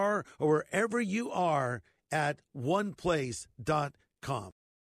your car, or wherever you are at OnePlace.com.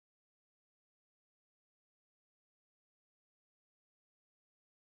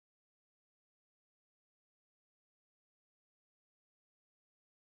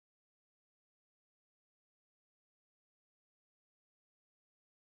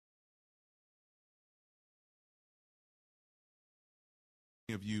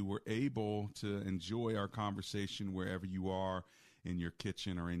 Of you were able to enjoy our conversation wherever you are, in your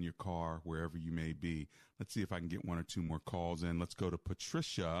kitchen or in your car, wherever you may be. Let's see if I can get one or two more calls in. Let's go to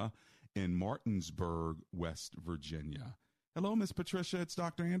Patricia in Martinsburg, West Virginia. Hello, Miss Patricia. It's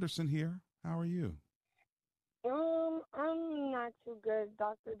Dr. Anderson here. How are you? I'm not too good,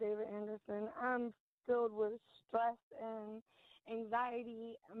 Dr. David Anderson. I'm filled with stress and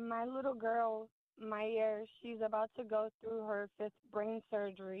anxiety. My little girl, Maya, she's about to go through her 5th brain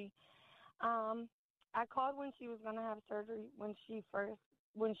surgery. I called when she was going to have surgery when she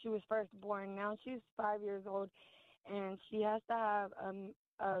was first born. Now she's 5 years old, and she has to have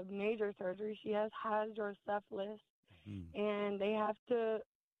a major surgery. She has hydrocephalus, and they have to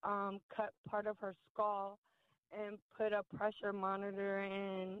cut part of her skull and put a pressure monitor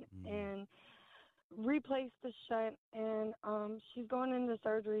and replace the shunt. And she's going into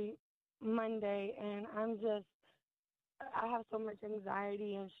surgery Monday, and I have so much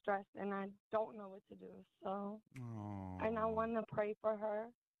anxiety and stress, and I don't know what to do. So, and I want to pray for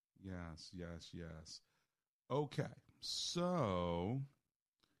her. Yes. Okay, so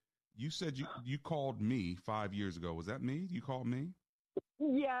you said you called me 5 years ago. Was that me? You called me?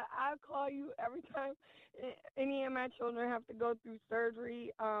 Yeah, I call you every time any of my children have to go through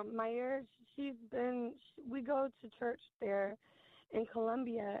surgery. Maya, we go to church there in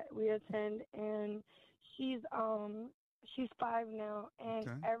Columbia. We attend, and she's 5 now, and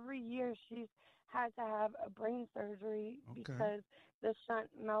every year she's had to have a brain surgery because the shunt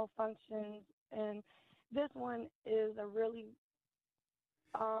malfunctions, and this one is a really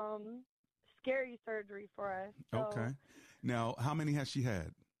scary surgery for us. So Now, how many has she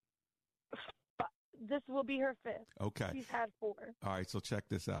had? This will be her 5th. Okay. She's had 4. All right, so check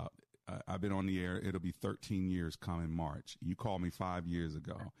this out. I've been on the air. It'll be 13 years come in March. You called me 5 years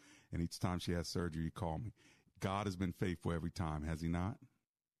ago, and each time she has surgery, you call me. God has been faithful every time, has He not?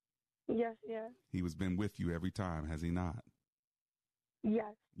 Yes. He has been with you every time, has He not?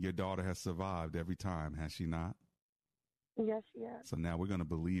 Yes. Your daughter has survived every time, has she not? Yes. So now we're going to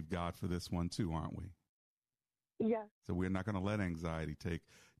believe God for this one too, aren't we? Yes. So we're not going to let anxiety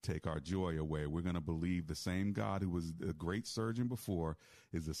take our joy away. We're going to believe the same God who was a great surgeon before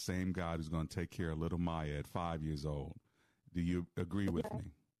is the same God who's going to take care of little Maya at 5 years old. Do you agree with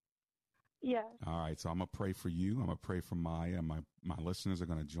me? Yes. All right, so I'm going to pray for you. I'm going to pray for Maya. My listeners are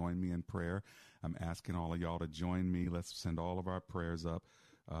going to join me in prayer. I'm asking all of y'all to join me. Let's send all of our prayers up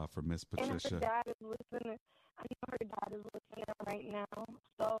for Miss Patricia. And her dad is listening. I know her dad is listening right now.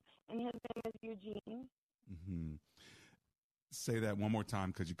 So, and his name is Eugene. Mm-hmm. Say that one more time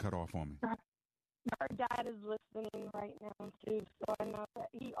because you cut off on me. Her dad is listening right now, too. So I know that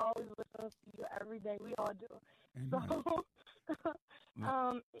he always listens to you every day. We all do. Amen.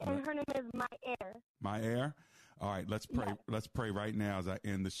 So, and her name is My Air. All right, let's pray. Yes. Let's pray right now as I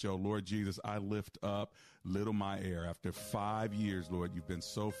end the show. Lord Jesus, I lift up little My Air. After 5 years, Lord, you've been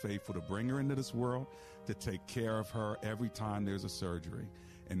so faithful to bring her into this world, to take care of her every time there's a surgery.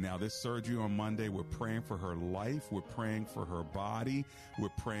 And now this surgery on Monday, we're praying for her life. We're praying for her body. We're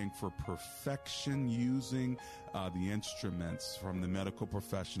praying for perfection using the instruments from the medical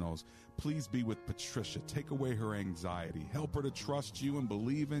professionals. Please be with Patricia. Take away her anxiety. Help her to trust you and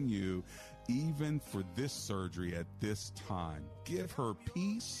believe in you, even for this surgery at this time. Give her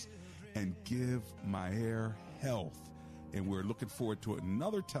peace and give Maya health. And we're looking forward to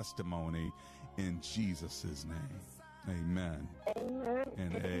another testimony in Jesus' name. Amen. Amen.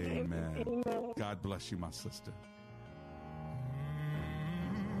 And God bless you, my sister.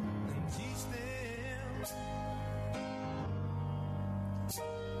 Teach them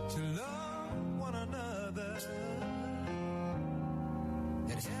to love one another,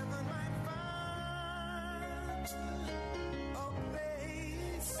 that heaven might find a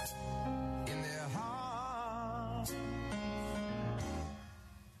place in their hearts.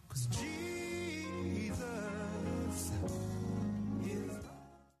 'Cause Jesus is.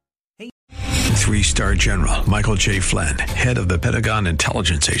 3-star General Michael J. Flynn, head of the Pentagon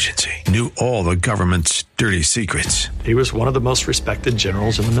Intelligence Agency, knew all the government's dirty secrets. He was one of the most respected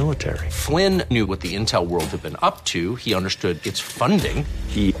generals in the military. Flynn knew what the intel world had been up to. He understood its funding.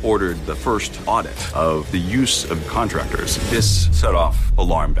 He ordered the first audit of the use of contractors. This set off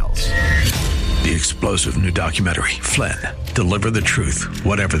alarm bells. The explosive new documentary, Flynn, Deliver the Truth,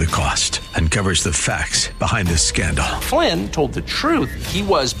 Whatever the Cost, uncovers the facts behind this scandal. Flynn told the truth. He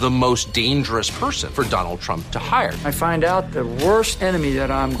was the most dangerous person for Donald Trump to hire. I find out the worst enemy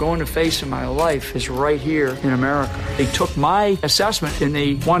that I'm going to face in my life is right here in America. They took my assessment and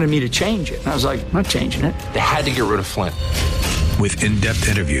they wanted me to change it. And I was like, I'm not changing it. They had to get rid of Flynn. With in-depth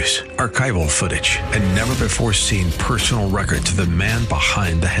interviews, archival footage, and never-before-seen personal records of the man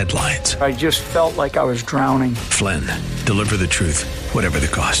behind the headlines. I just felt like I was drowning. Flynn, Deliver the Truth, Whatever the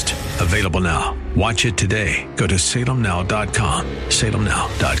Cost. Available now. Watch it today. Go to salemnow.com.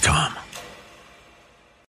 salemnow.com.